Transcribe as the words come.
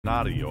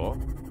scenario,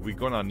 we're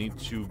gonna need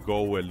to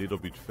go a little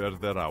bit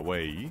further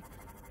away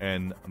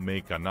and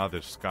make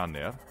another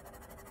scanner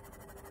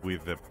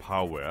with the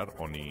power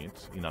on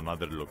it in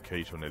another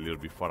location a little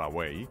bit far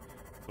away.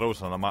 Throw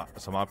some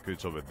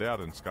upgrades over there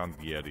and scan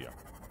the area.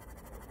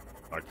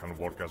 That can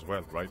work as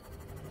well, right?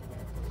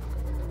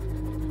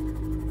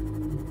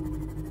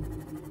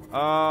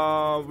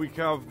 We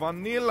have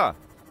Vanilla.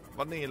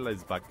 Vanilla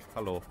is back.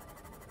 Hello.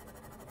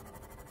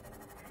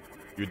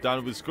 You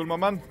done with school, my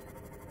man?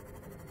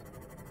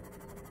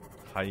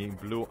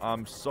 ICOnlyBlue,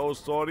 I'm so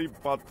sorry,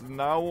 but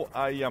now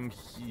I am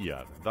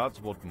here.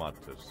 That's what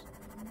matters.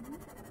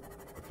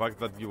 The fact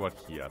that you are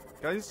here.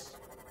 Guys,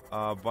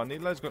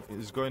 Vanilla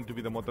is going to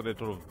be the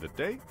moderator of the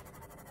day.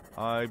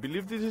 I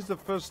believe this is the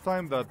first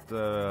time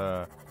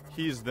that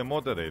he is the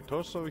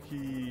moderator, so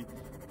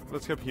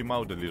let's help him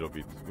out a little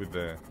bit with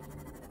the,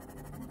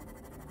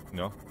 you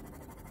know,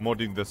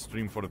 modding the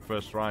stream for the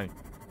first try.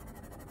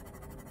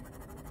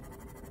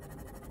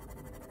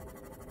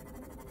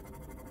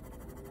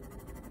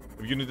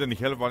 If you need any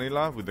help,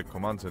 Vanilla, with the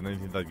commands and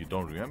anything that you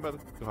don't remember,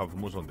 you have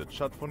Moose on the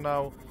chat for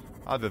now.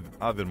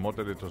 Other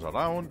moderators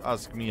around,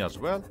 ask me as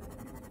well.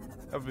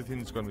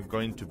 Everything's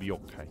going to be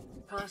okay.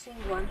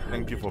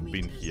 Thank you for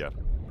being here.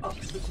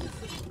 Oxygen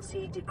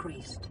efficiency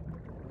decreased.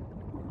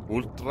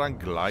 Ultra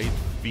glide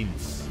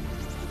fins.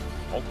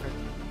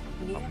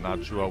 Okay. I'm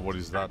not sure what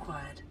is that.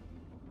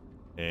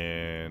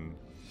 And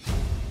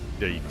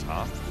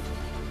data.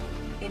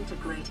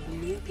 Integrating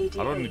new PDA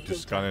I don't need to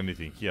scan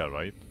anything here,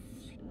 right?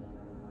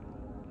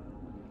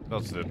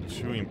 That's the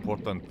two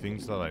important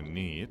things that I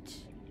need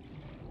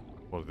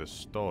for the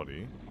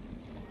story.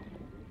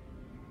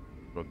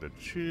 Got the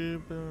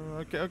chip.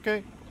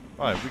 Okay.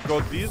 Alright, we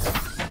got this.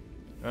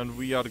 And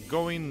we are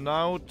going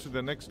now to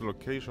the next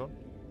location.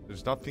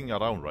 There's nothing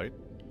around, right?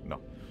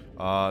 No.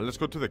 Let's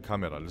go to the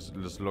camera.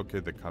 Let's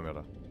locate the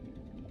camera.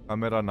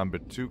 Camera number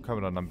 2,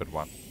 camera number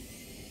 1.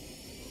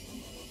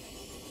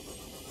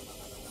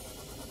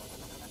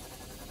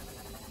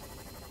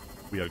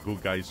 We are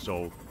good, guys,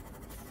 so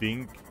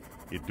think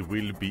it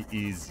will be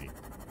easy.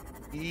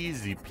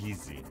 Easy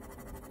peasy.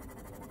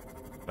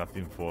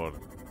 Nothing for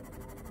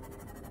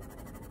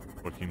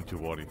him to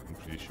worry, I'm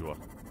pretty sure.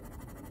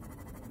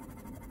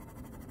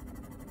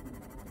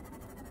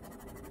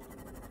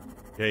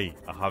 Hey,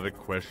 I have a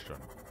question.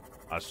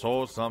 I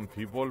saw some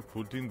people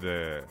putting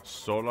the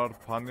solar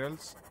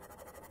panels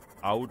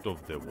out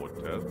of the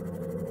water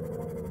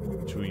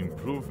to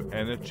improve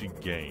energy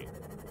gain.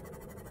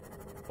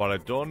 But I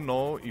don't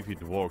know if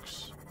it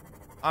works.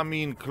 I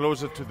mean,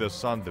 closer to the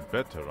sun the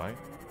better, right?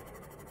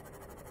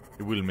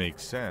 It will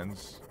make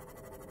sense.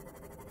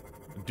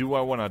 Do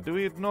I want to do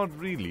it? Not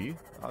really.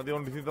 The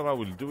only thing that I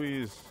will do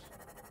is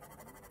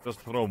just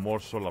throw more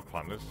solar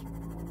panels.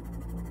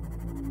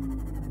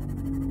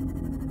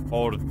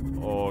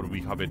 Or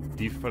we have a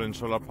different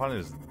solar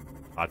panels,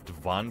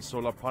 advanced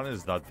solar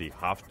panels that they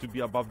have to be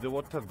above the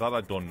water. That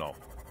I don't know.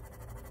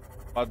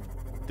 But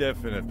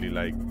definitely,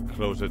 like,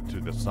 closer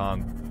to the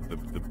sun,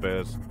 the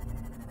best,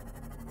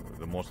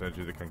 the most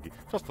energy they can give.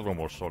 Just throw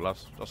more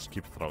solars. Just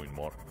keep throwing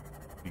more.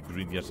 The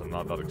ingredients are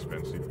not that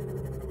expensive.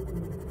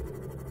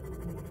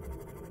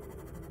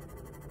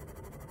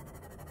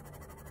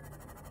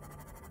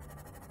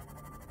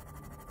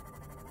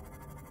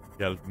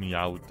 Help me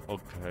out,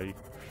 okay.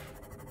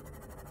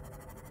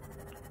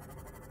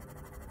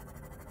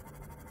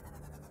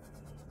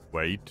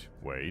 Wait.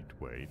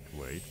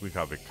 We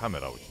have a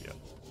camera out here.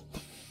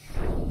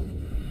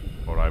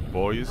 Alright,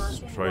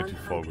 boys, try to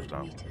focus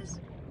now.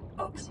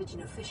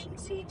 Oxygen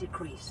efficiency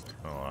decreased.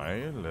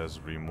 Alright, let's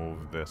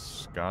remove the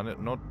scanner.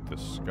 Not the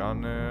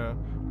scanner.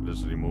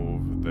 Let's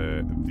remove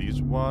this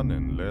one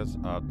and let's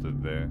add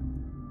the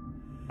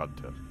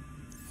cutter.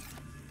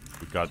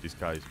 We got this,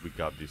 guys. We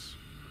got this.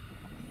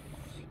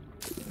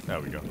 There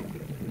we go.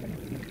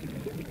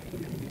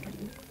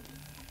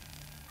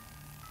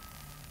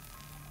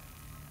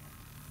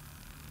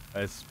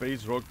 A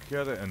space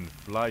rocket and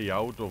fly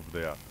out of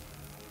there.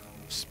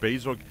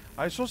 Space rocket.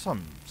 I saw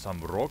some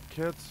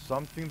rockets,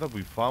 something that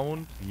we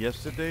found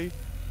yesterday.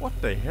 What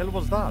the hell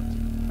was that?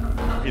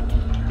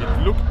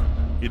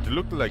 It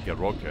looked like a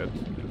rocket.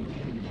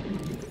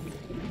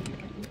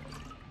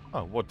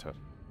 Oh, water.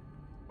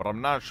 But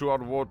I'm not sure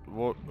what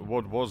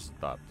was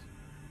that.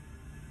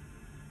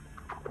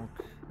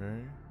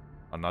 Okay.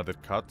 Another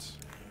cut.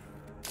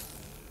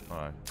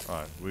 Alright.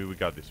 We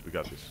got this.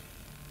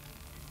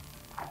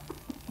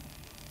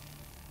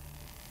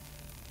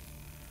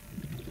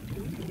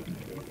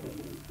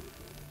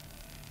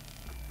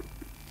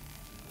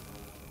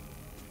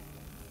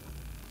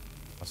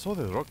 I saw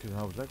the rocket and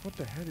I was like, what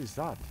the hell is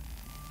that?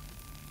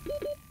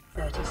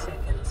 30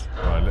 seconds.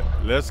 Alright,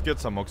 let's get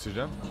some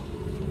oxygen.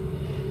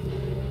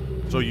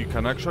 So you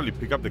can actually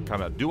pick up the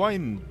camera. Do I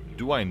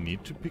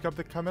need to pick up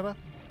the camera?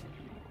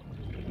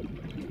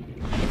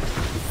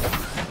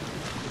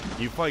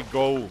 If I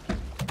go...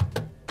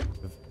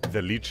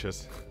 The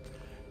leeches.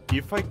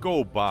 If I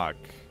go back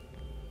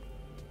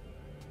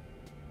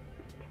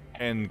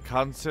and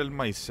cancel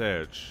my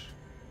search,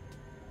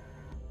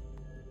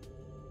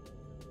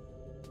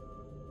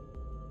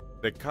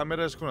 The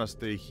camera is gonna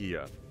stay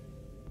here.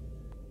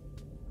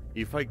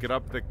 If I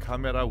grab the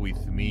camera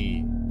with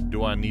me,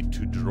 do I need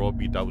to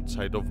drop it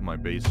outside of my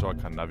base so I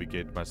can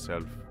navigate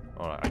myself?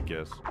 Or I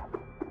guess.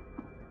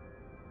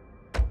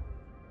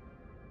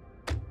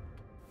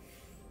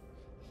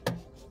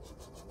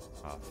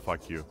 Ah,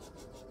 fuck you.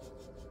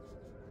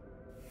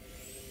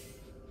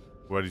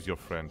 Where is your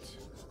friend?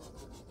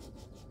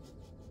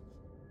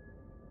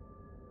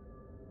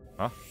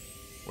 Huh?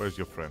 Where's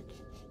your friend?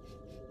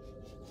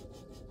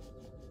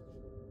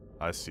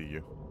 I see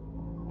you.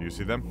 Do you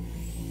see them?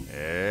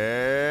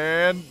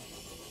 And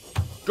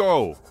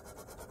go!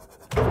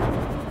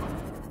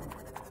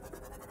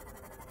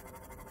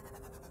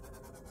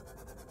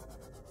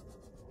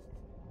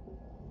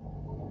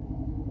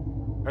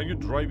 Can you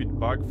drive it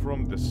back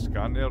from the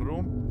scanner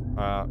room?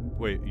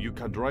 Wait, you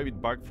can drive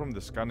it back from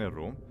the scanner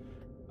room,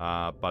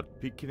 but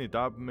picking it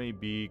up may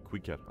be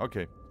quicker.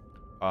 Okay.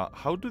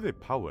 How do they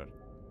power?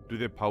 Do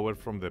they power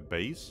from the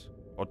base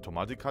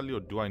automatically, or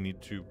do I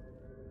need to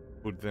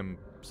put them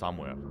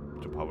somewhere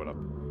to power up?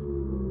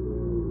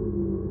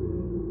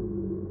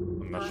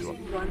 I'm not sure.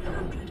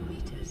 100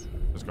 meters.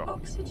 Let's go.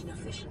 Oxygen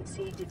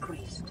efficiency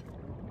decreased.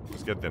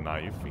 Let's get the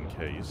knife in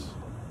case.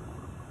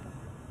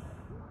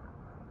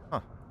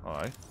 Huh,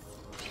 alright.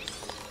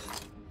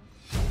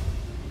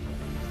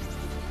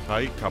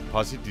 High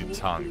capacity New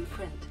tank.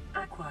 blueprint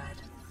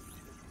acquired.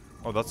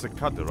 Oh, that's the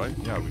cutter, right?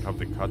 Yeah, we have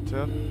the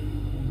cutter.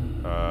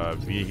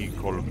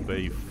 Vehicle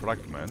bay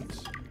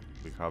fragment.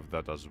 We have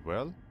that as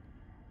well.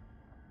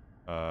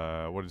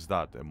 What is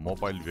that? A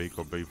mobile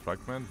vehicle bay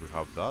fragment. We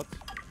have that.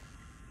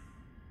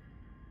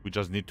 We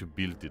just need to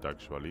build it,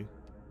 actually.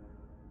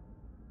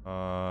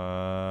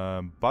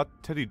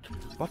 Battery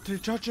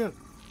charger.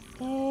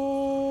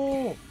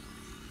 Oh,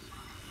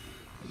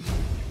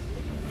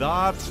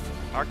 that's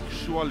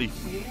actually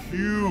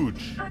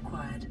huge.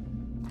 Acquired.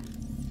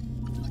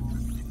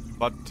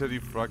 Battery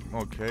frag.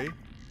 Okay,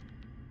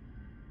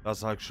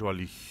 that's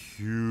actually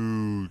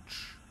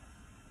huge,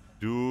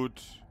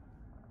 dude.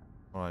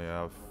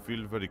 I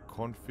feel very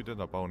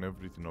confident about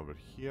everything over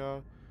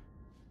here.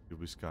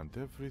 We scanned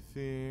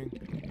everything.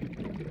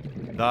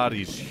 That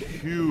is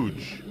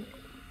huge.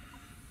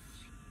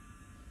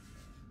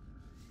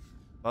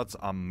 That's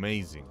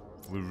amazing.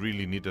 We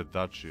really needed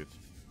that shit.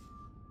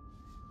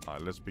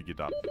 Alright, let's pick it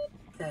up.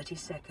 30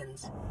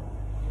 seconds.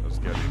 Let's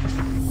get it.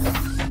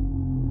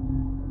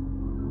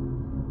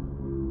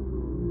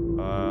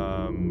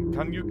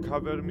 Can you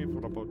cover me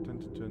for about 10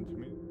 to 20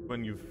 minutes?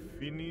 When you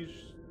finish,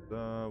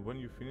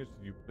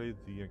 did you play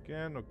the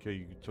again? Okay,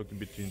 you're talking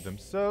between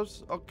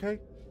themselves. Okay.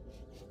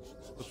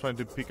 Just trying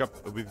to pick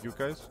up with you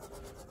guys.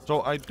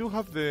 So I do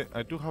have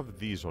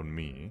these on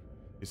me.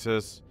 It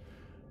says,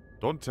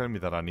 don't tell me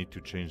that I need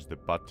to change the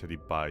battery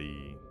by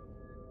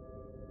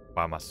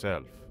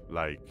myself.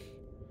 Like,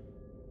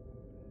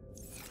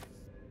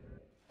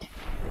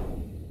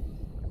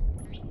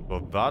 so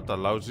that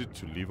allows it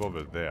to live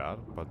over there,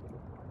 but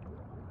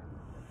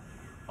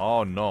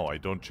oh no, I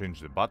don't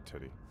change the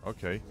battery.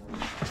 Okay.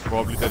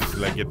 Probably there is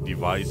like a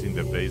device in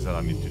the base that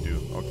I need to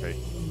do. Okay.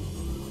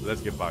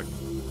 Let's get back.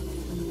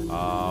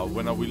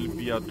 When I will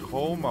be at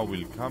home, I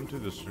will come to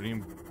the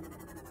stream.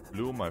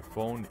 Blue, my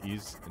phone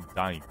is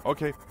dying.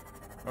 Okay.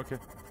 Okay.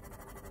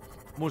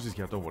 Moose is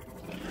here, don't worry.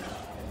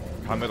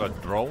 Camera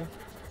drone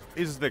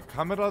is the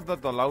camera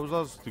that allows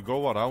us to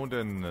go around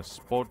and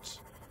spot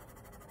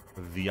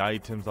the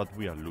items that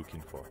we are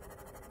looking for.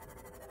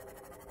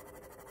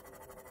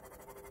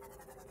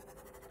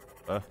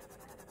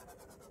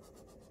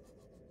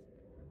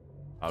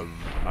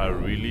 I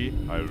really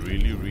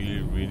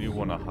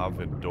wanna have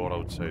a door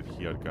outside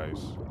here,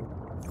 guys.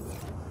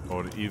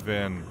 Or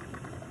even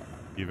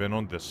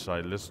on the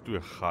side. Let's do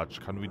a hatch.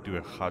 Can we do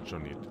a hatch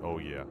on it? Oh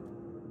yeah.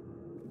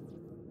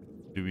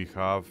 Do we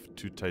have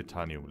 2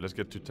 titanium? Let's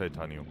get 2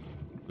 titanium.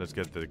 Let's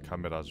get the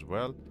camera as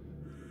well.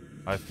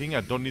 I think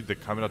I don't need the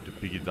camera to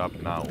pick it up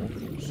now.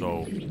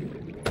 So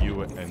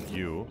you and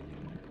you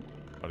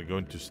are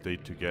going to stay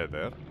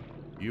together.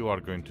 You are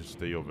going to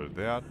stay over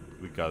there.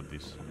 We got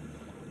this.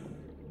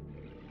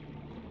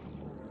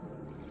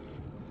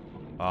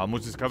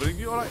 Moose is covering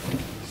you. Alright.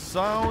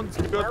 Sounds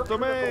good to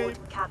me.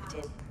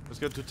 Captain. Let's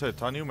get to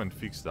titanium and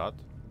fix that.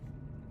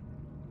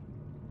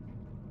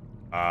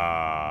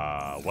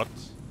 What?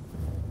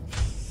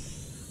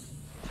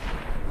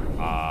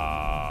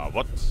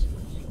 What?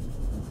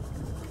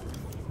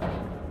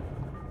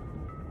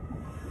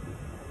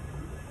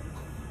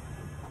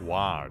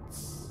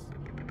 Quartz.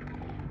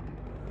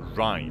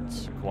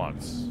 Right,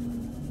 quartz.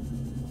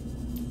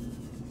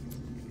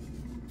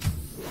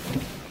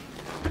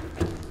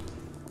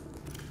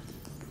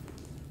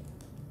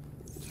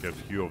 Let's get a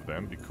few of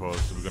them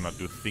because we're gonna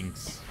do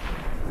things.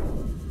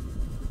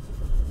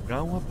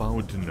 How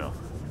about now?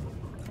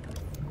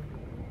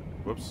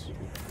 Whoops.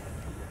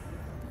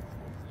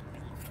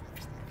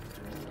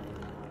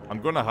 I'm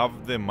gonna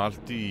have the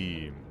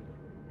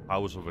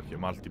multi-house over here,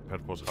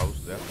 multi-purpose house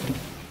there.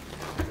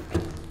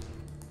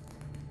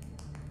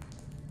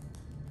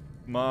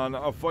 Man,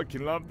 I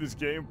fucking love this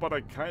game, but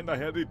I kinda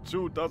hate it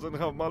too. Doesn't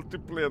have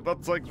multiplayer.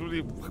 That's like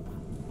really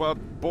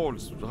bad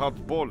balls.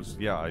 Hard balls.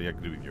 Yeah, I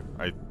agree with you.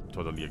 I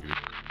totally agree.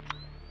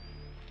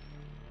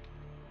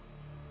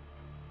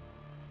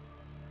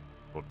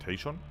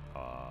 Rotation?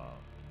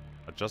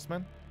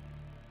 Adjustment?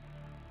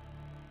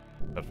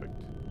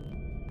 Perfect.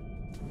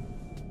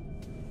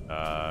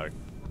 I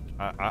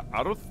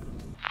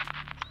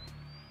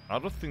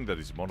don't think there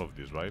is more of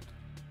this, right?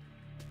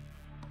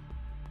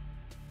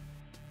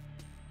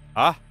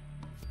 Ah?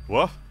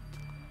 What?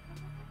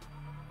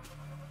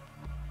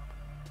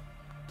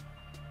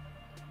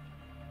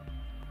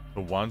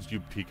 So once you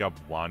pick up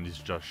one, it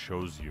just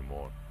shows you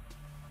more.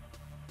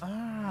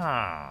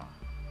 Ah.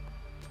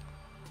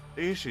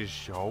 This is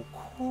so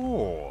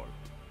cool.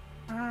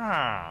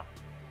 Ah.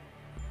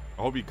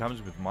 I hope it comes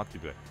with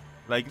multiplayer.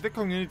 Like, the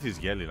community is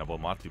yelling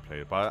about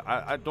multiplayer, but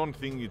I don't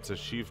think it's a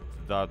shift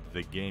that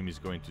the game is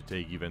going to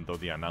take, even though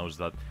they announced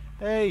that,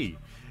 hey,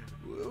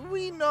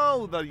 we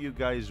know that you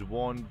guys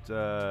want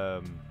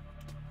the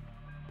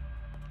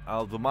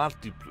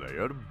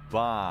multiplayer,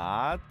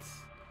 but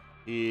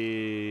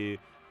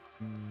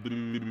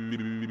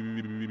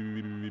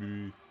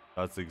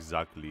that's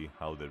exactly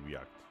how they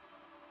react.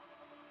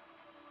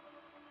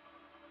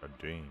 God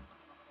damn.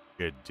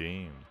 God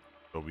damn.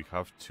 So we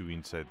have two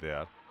inside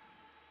there.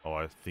 Oh,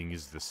 I think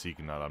it's the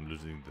signal. I'm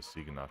losing the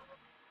signal.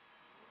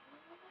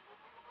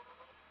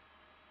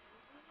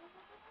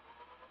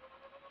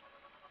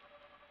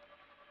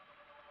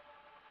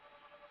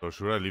 So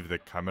should I leave the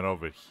camera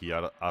over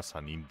here as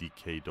an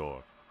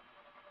indicator?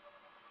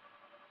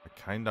 I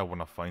kinda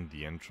wanna find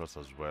the entrance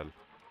as well,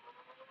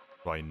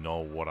 so I know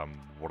what I'm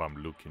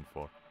looking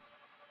for.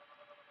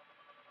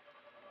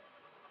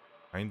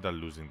 Kinda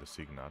losing the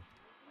signal.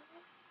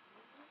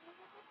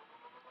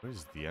 Where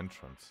is the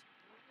entrance?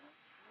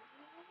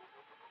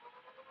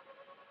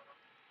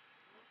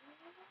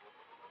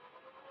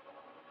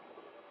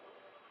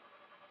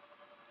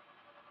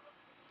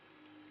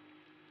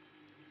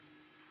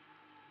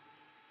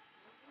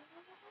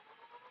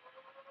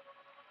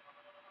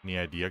 Any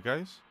idea,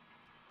 guys?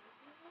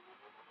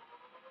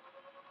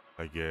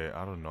 Like,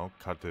 I don't know,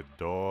 cut the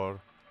door.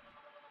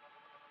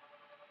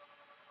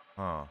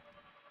 Huh.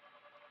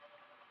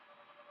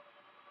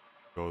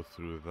 Go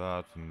through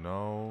that,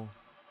 no.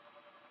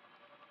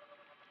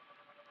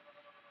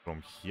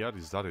 From here,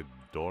 is that a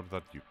door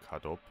that you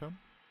cut open?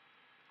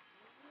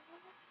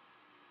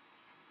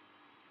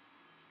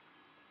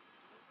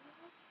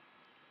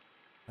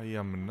 I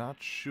am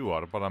not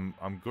sure, but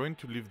I'm going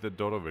to leave the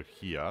door over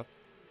here.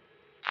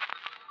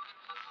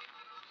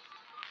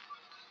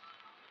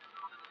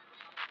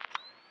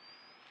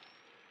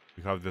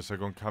 We have the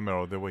second camera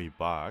all the way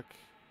back.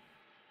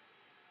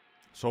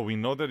 So we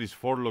know there is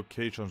 4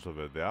 locations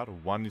over there.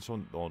 One is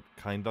on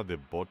kinda the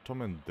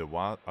bottom, and the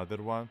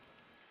other one,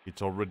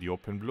 it's already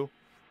open blue.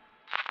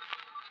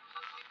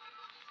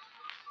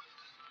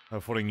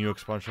 For a new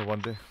expansion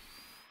one day.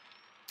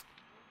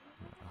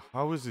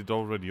 How is it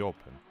already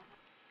open?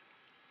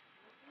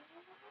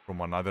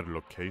 From another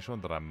location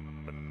that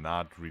I'm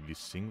not really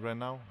seeing right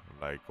now?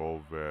 Like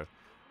over...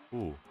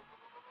 Ooh.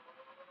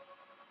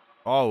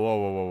 Oh, whoa,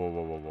 whoa, whoa,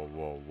 whoa, whoa, whoa,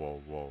 whoa,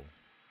 whoa, whoa.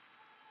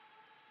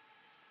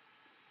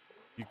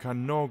 You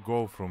cannot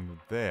go from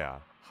there.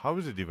 How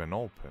is it even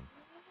open?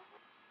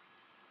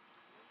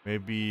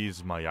 Maybe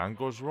is my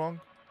angles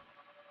wrong?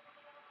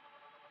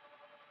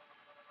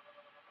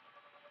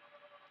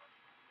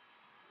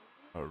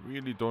 I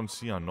really don't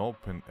see an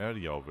open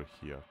area over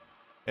here.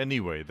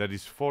 Anyway, there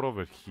is 4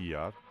 over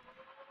here.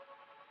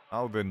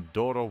 Now then,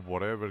 door or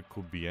whatever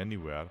could be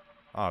anywhere.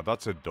 Ah,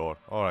 that's a door.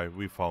 Alright,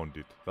 we found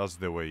it. That's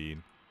the way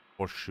in.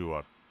 For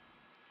sure.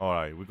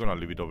 Alright, we're gonna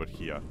leave it over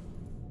here.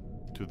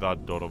 To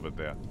that door over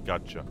there.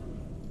 Gotcha.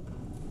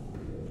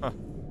 Huh.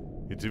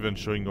 It's even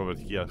showing over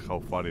here how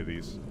far it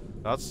is.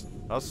 That's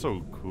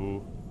so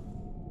cool.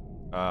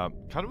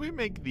 Can we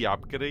make the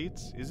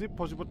upgrades? Is it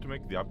possible to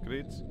make the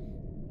upgrades?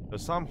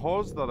 There's some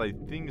holes that I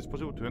think is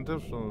possible to enter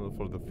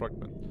for the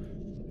fragment.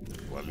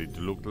 Well, it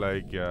looked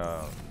like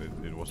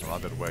it was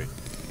another way.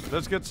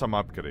 Let's get some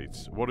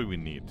upgrades. What do we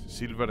need?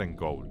 Silver and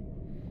gold.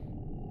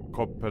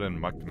 Copper and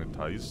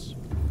magnetize.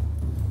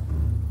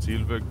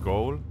 Silver,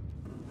 gold.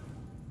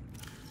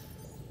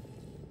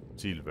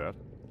 Silver.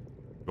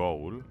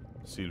 Gold.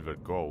 Silver,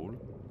 gold.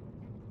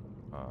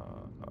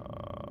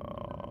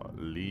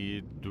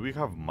 Lead. Do we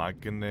have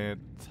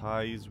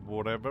magnetize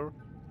whatever?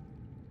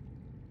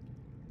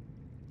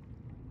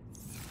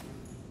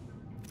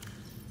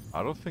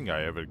 I don't think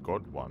I ever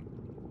got one.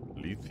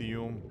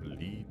 Lithium,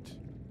 lead,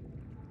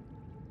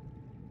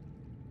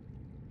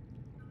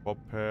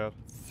 copper.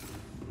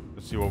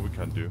 Let's see what we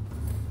can do.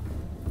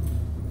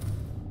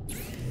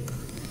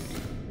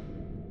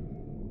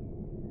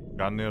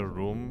 Gunner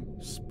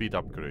room, speed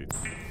upgrade.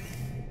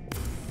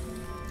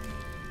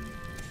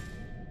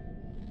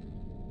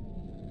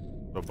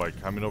 So by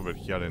coming over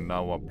here and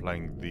now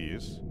applying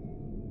this,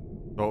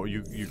 so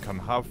you can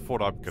have 4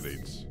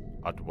 upgrades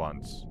at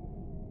once.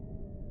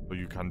 So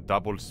you can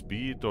double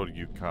speed, or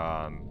you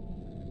can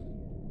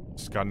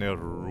scanner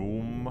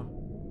room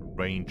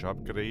range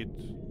upgrade,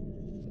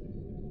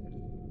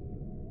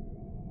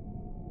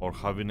 or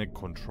having a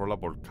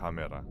controllable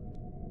camera.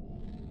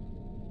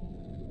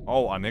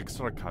 Oh, an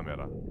extra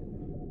camera.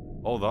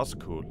 Oh, that's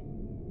cool.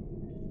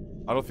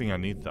 I don't think I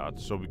need that,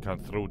 so we can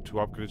throw 2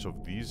 upgrades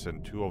of these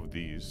and 2 of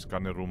these.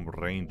 Scanner room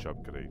range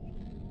upgrade.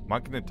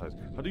 Magnetize.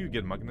 How do you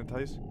get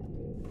magnetized?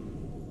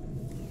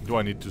 Do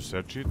I need to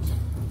search it?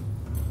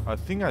 I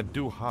think I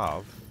do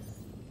have.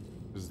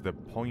 This is the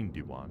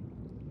pointy one.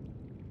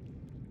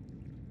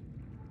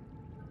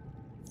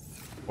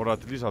 Or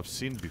at least I've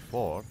seen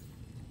before.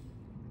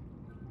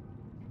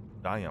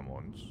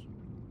 Diamonds.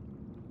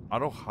 I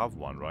don't have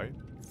one, right?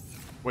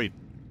 Wait.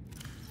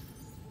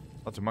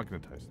 That's a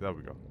magnetized. There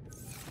we go.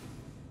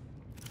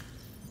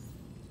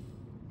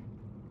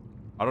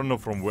 I don't know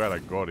from where I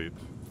got it.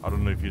 I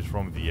don't know if it's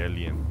from the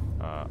alien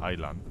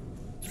island.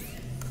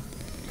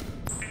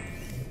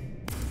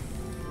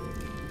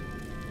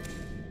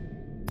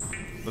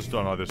 Let's do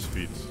another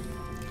speed.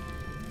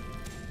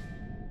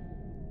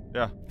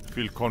 Yeah,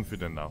 feel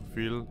confident now.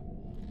 Feel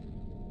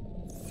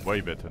way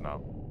better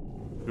now.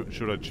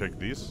 Should I check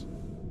this?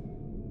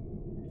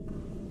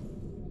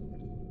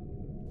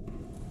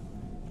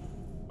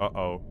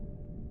 Uh-oh.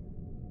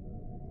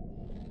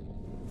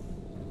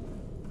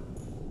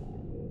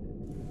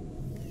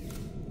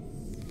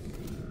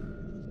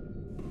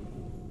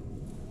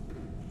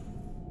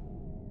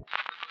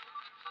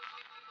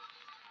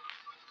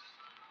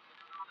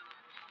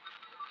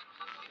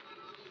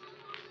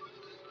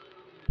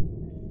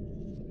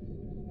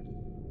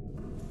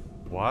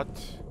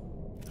 What?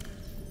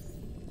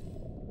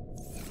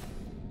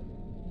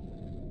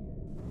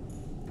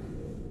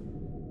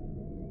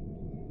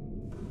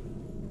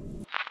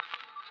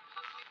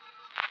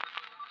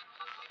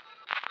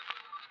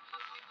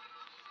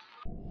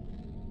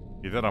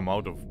 Either I'm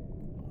out of...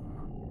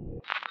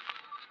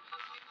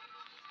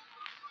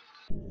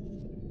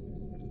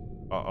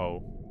 Uh-oh.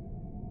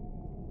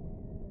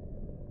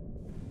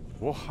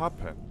 What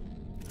happened?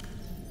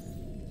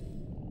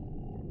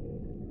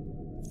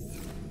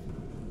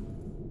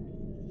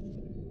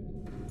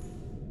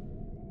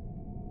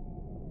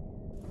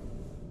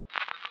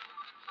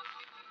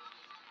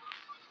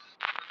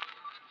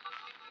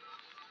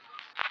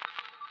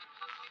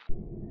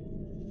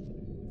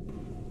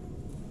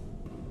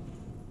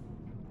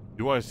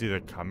 Do I see the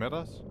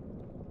cameras?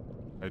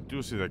 I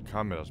do see the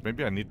cameras.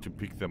 Maybe I need to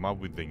pick them up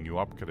with the new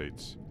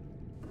upgrades.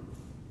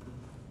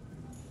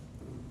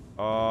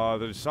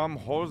 There's some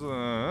holes.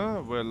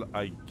 Well,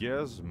 I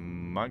guess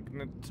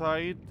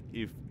magnetite,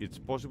 if it's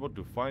possible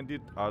to find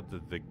it at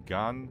the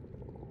Gun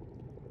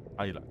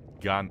Island.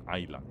 Gun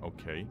Island,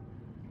 okay.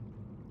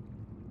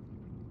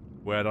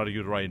 Where are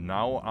you right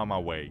now? I'm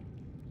away.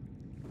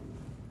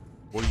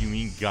 What do you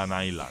mean Gun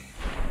Island?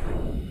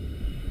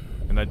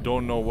 And I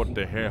don't know what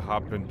the hell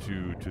happened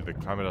to the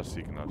camera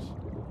signals.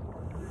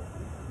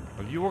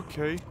 Are you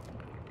okay?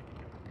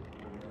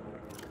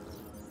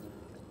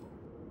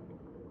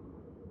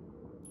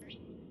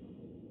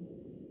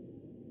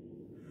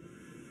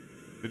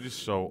 It is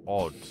so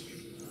odd.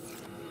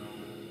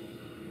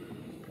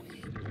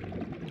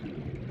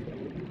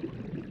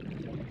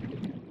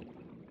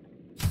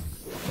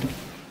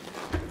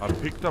 I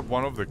picked up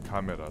one of the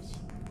cameras.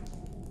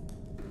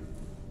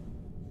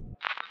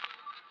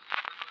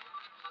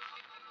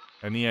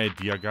 Any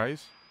idea,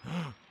 guys?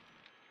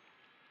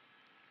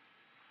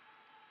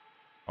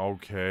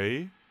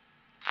 Okay.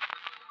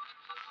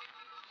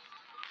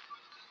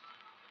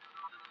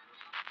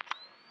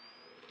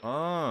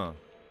 Ah.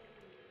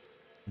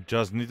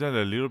 Just needed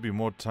a little bit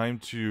more time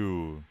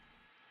to...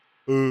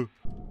 with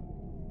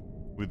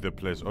the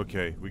place.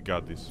 Okay, we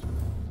got this.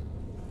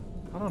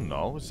 I don't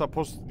know.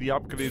 Suppose the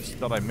upgrades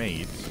that I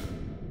made...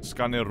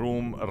 Scanner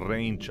room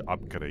range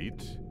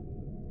upgrade.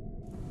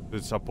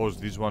 Let's suppose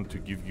this one to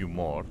give you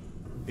more.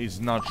 It's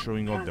not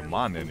showing on the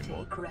man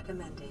anymore.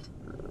 Recommended.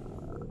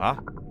 Huh?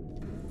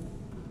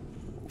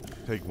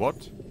 Take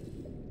what?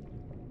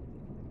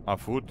 A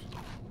food?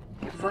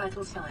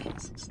 Vital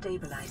signs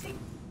stabilizing.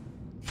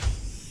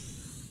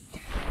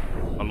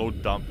 Hello,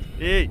 dump.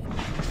 Hey!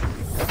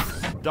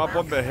 Dump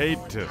on the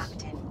haters.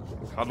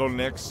 Hello,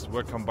 next.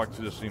 Welcome back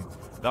to the stream.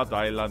 That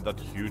island, that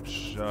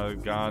huge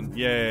gun.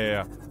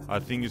 Yeah. I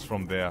think it's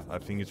from there.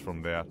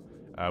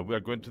 We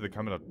are going to the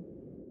camera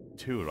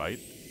 2, right?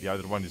 The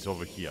other one is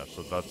over here,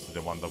 so that's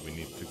the one that we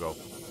need to go.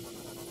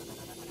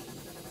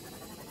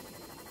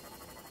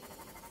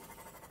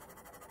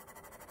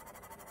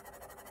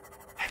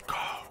 Let's go.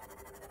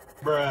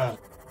 Bruh.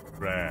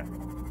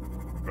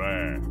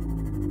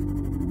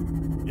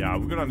 Yeah,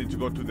 we're gonna need to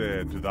go to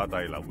that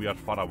island. We are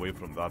far away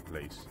from that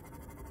place.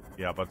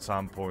 Yeah, but at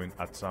some point.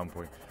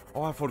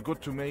 Oh, I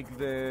forgot to make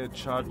the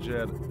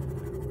charger.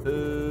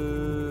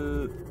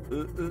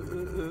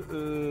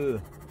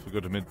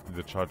 Forgot to make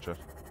the charger.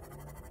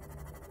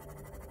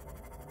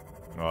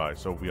 Alright,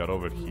 so we are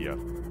over here.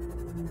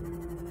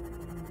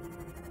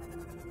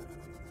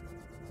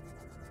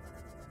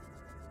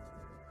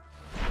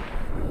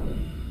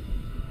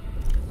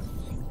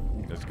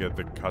 Let's get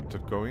the cutter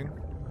going.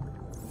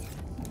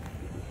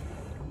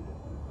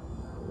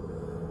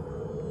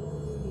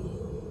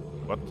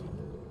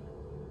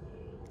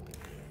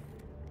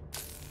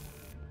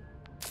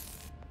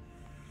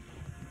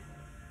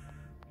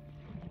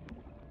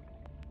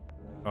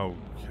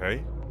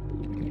 Okay.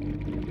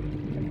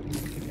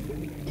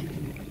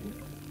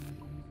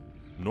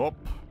 Nope.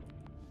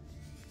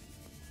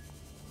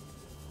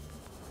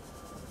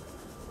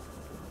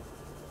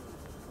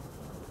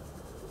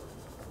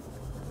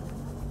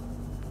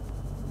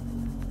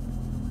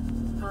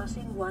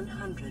 Passing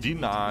 100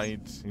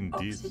 Denied, meters.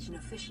 indeed. Oxygen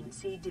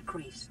efficiency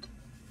decreased.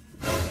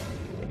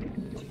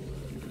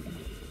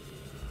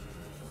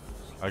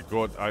 I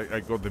got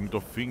the middle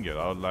finger.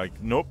 I was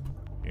like, nope,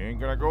 you ain't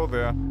gonna go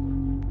there.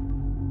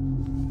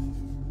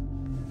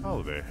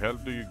 How the hell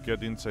do you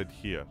get inside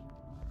here?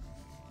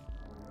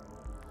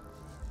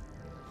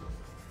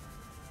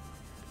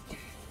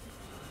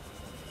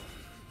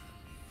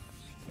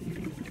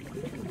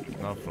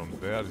 Not from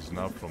there, it's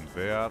not from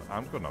there.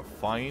 I'm gonna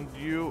find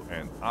you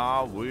and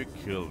I will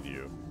kill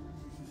you.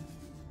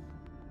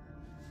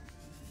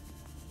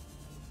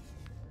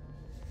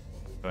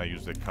 Can I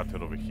use the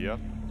cutter over here?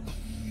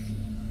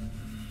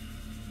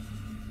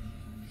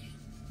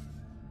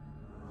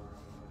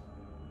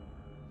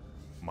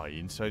 Am I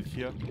inside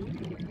here?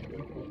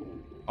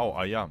 Oh,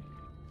 I am.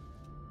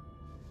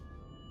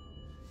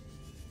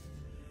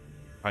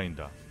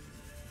 Kinda.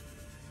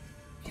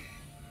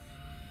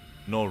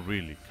 No,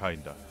 really,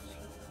 kinda.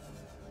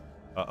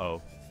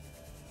 Uh-oh.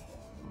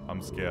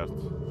 I'm scared.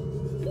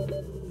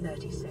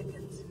 30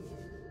 seconds.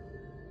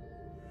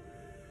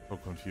 So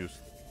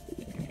confused.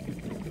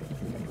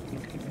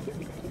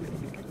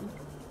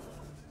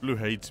 Blue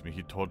hates me,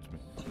 he told me.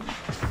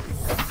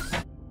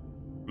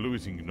 Blue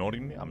is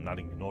ignoring me? I'm not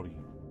ignoring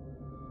him.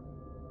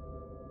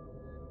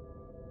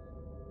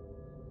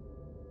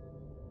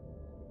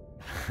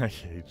 I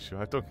hate you.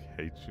 I don't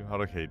hate you. I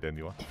don't hate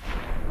anyone.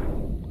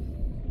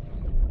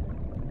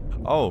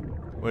 Oh,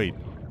 wait.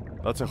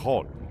 That's a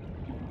hole.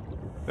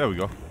 There we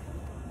go.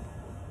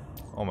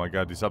 Oh my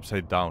god, it's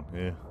upside down.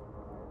 Yeah.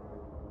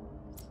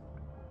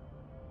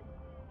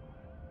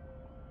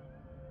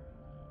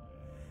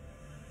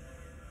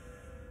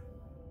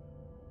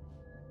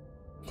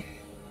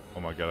 Oh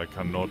my god,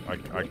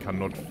 I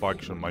cannot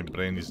function. My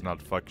brain is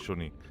not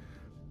functioning.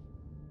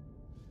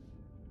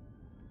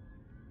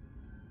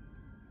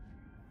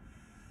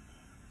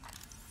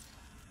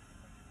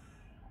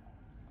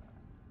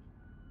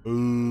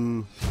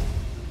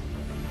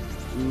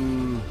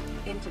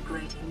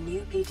 Integrating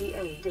new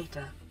PDA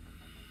data.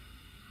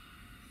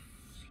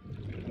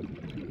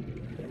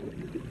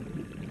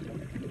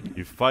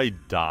 If I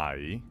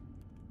die,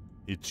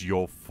 it's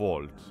your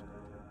fault.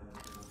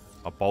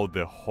 About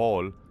the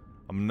hole,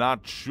 I'm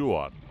not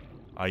sure.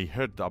 I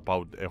heard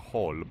about a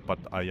hole, but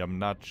I am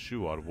not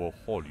sure what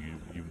hole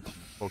you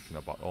talking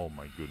about. Oh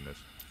my goodness.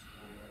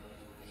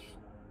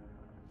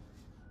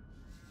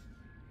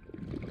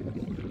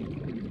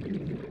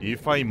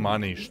 If I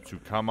manage to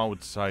come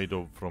outside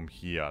from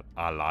here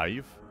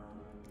alive,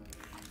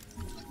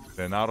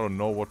 then I don't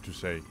know what to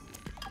say.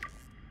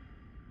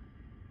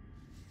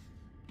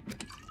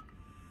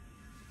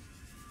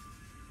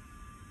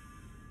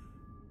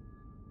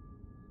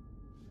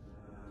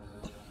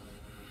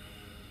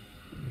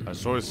 I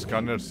saw a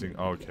scanner thing.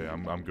 Okay,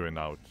 I'm going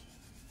out.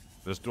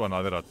 Let's do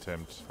another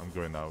attempt. I'm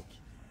going out.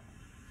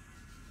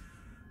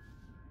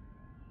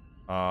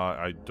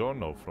 I don't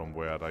know from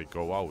where I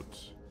go out.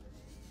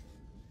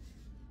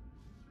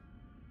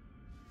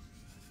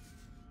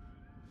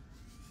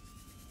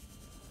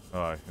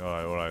 Alright,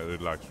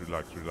 relax.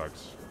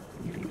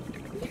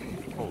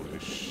 Holy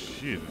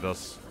shit,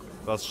 that's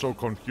so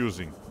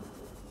confusing.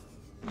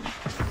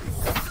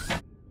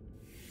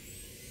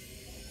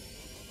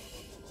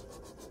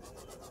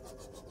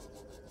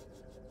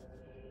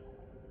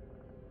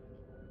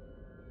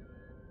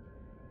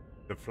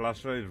 The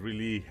flashlight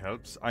really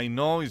helps. I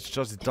know, it's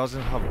just it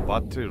doesn't have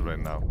battery right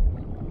now.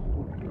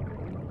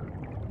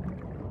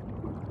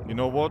 You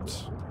know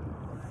what?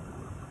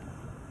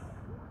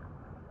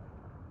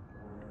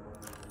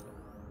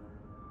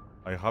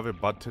 I have a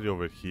battery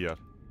over here.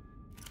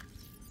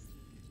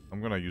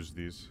 I'm gonna use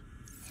this.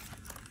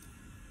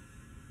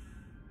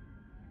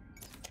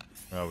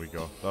 There we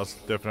go. That's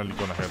definitely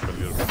gonna help a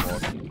little bit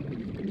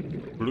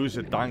more. Blue is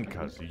a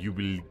tanker. You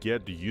will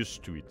get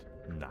used to it.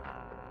 Nah.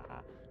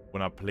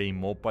 Wanna play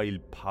mobile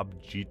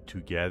PUBG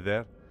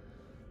together?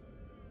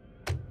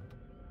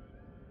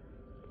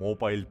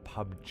 Mobile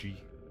PUBG.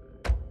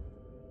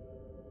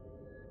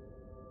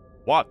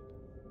 What?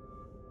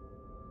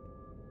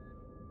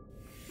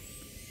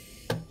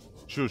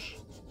 Shush.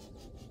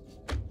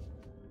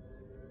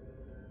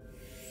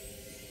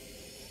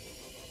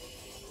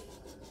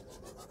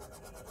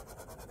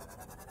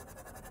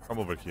 Come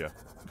over here.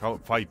 Come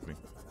fight me.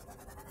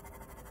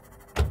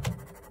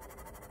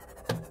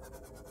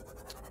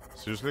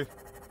 Seriously?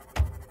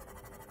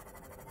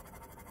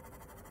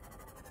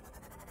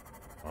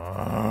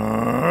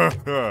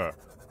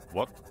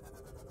 What?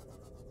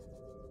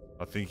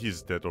 I think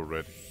he's dead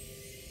already.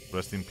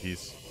 Rest in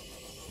peace.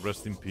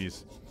 Rest in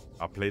peace.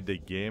 I played the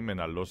game and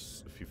I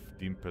lost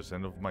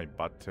 15% of my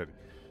battery.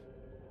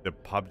 The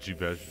PUBG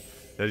version.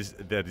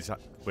 There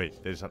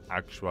is an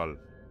actual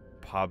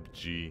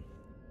PUBG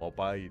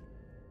mobile.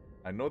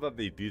 I know that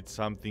they did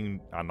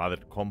something, another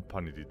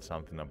company did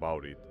something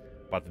about it,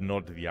 but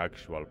not the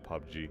actual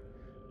PUBG.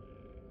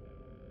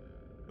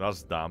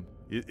 That's dumb.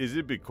 Is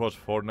it because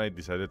Fortnite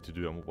decided to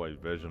do a mobile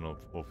version of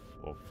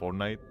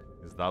Fortnite?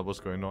 Is that what's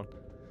going on?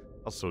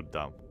 That's so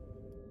dumb.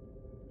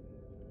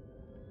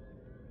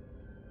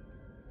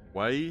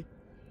 Why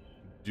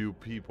do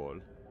people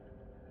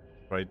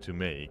try to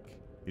make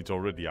it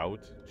already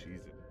out?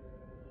 Jesus.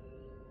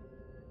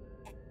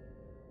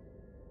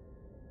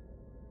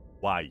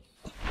 Why?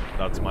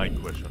 That's my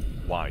question.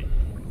 Why?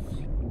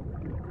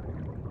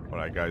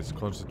 Alright guys,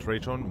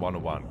 concentration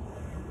 101.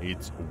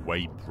 It's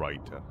way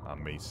brighter, I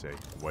may say.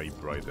 Way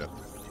brighter.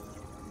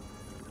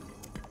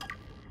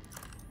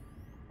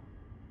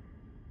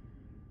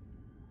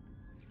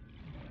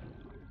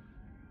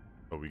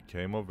 So we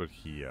came over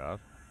here.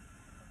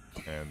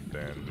 And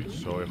then we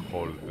saw a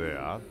hole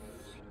there.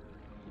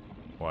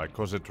 Alright,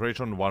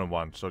 concentration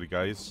 1-1. Sorry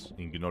guys,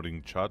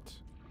 ignoring chat.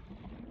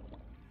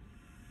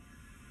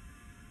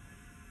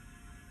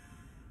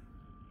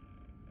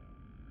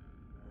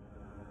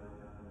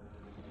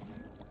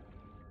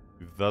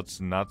 If that's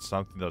not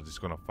something that is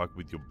gonna fuck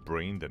with your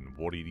brain, then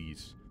what it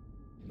is?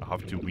 I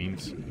have 2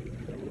 wins.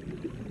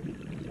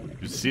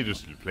 You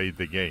seriously played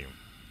the game.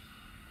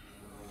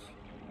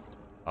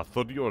 I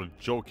thought you were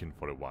joking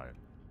for a while.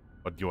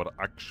 But you are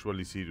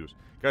actually serious.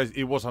 Guys,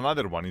 it was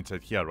another one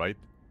inside here, right?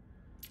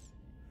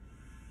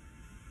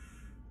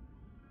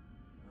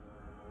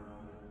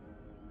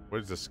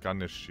 Where's the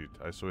scanner sheet?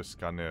 I saw a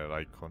scanner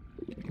icon.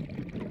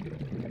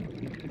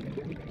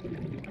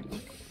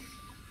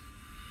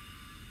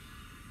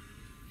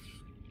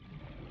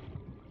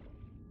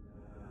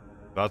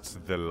 That's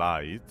the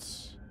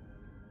lights.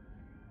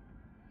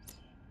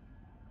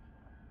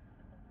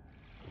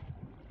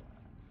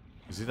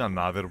 Is it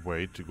another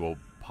way to go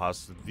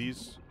past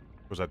these?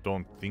 Because I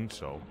don't think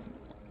so.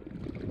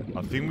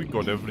 I think we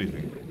got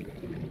everything.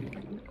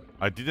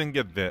 I didn't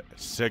get the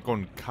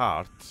second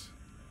card.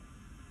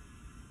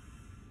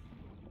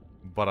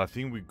 But I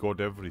think we got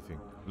everything.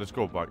 Let's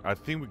go back. I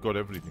think we got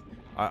everything.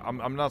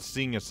 I'm not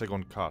seeing a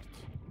second card.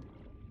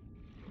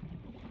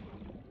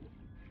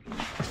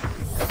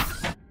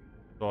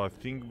 So I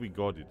think we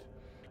got it.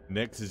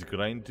 Next is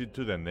granted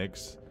to the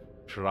next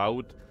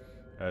shroud.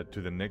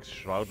 To the next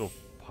shroud of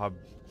pub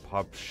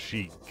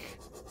chic.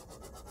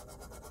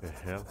 The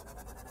hell?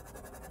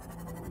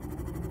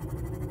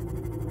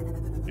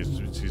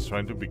 He's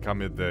trying to become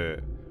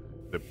the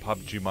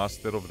PUBG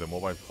master of the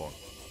mobile phone.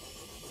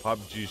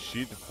 PUBG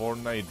shit,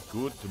 Fortnite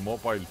good,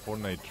 mobile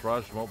Fortnite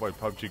trash, mobile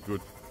PUBG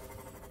good.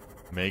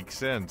 Makes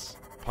sense.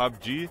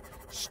 PUBG,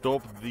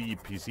 stop the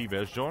PC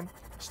version,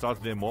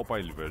 start the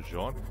mobile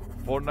version.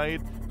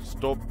 Fortnite,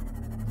 stop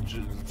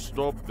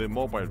the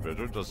mobile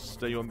version, just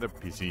stay on the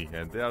PC.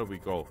 And there we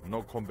go,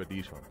 no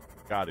competition.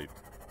 Got it.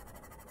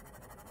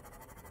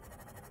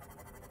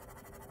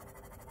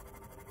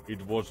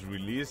 It was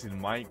released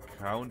in my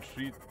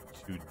country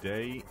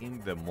today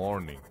in the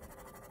morning.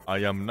 I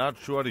am not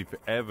sure if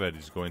ever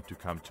is going to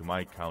come to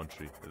my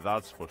country,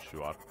 that's for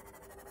sure.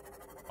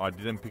 I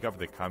didn't pick up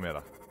the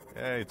camera.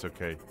 It's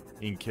okay,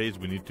 in case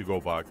we need to go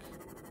back.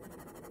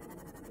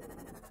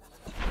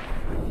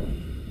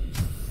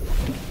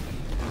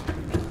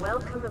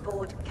 Welcome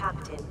aboard,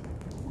 Captain.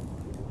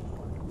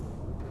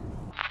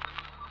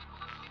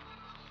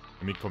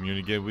 Let me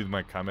communicate with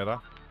my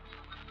camera.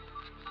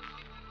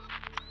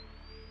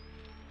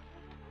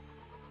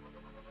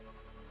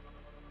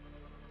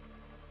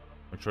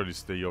 Actually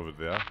stay over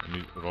there. Let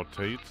me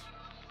rotate.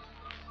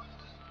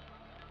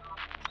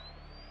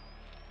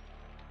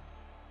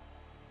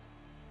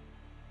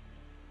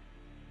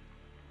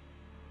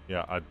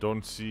 Yeah, I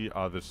don't see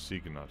other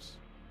signals.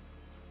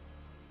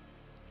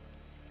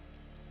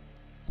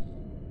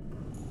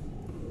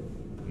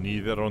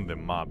 Neither on the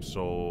map,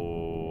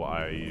 so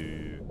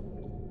I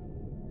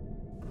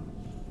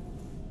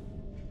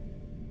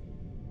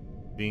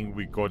think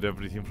we got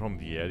everything from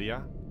the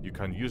area. You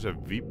can use a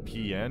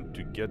VPN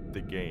to get the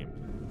game.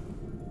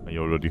 I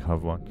already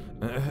have one.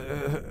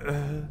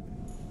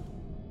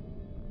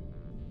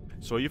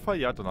 So if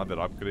I add another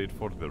upgrade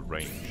for the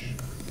range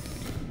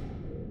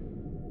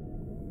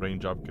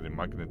upgrade,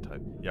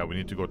 magnetite. Yeah, we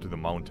need to go to the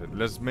mountain.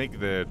 Let's make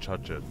the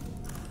charger.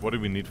 What do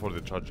we need for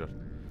the charger?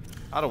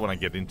 I don't want to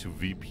get into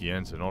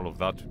VPNs and all of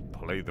that to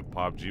play the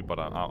PUBG, but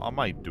I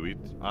might do it.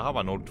 I have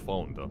an old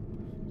phone though.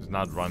 It's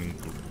not running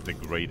the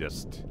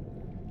greatest.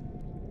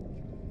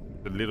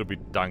 A little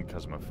bit dank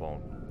as my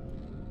phone.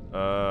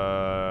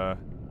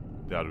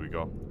 There we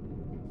go.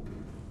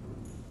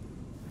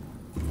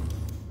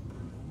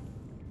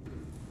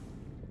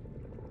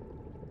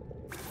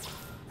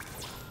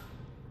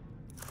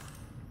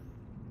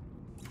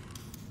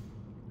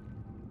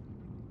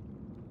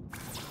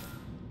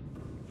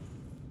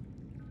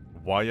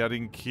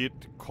 Wiring kit,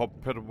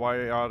 copper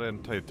wire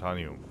and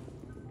titanium.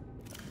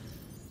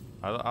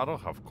 I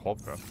don't have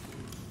copper.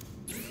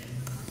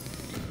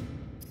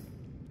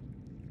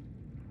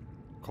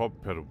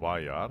 Copper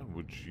wire,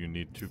 which you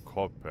need 2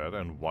 copper,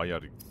 and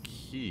wire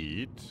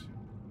kit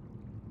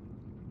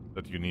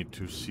that you need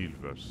 2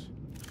 silvers.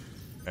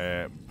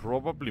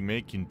 Probably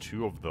making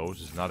 2 of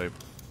those is not a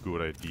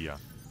good idea.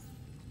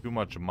 Too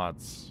much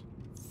mats.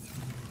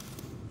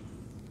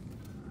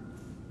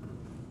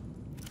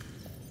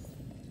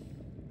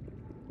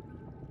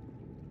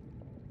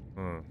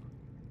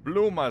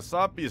 Blue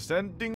Masapi sending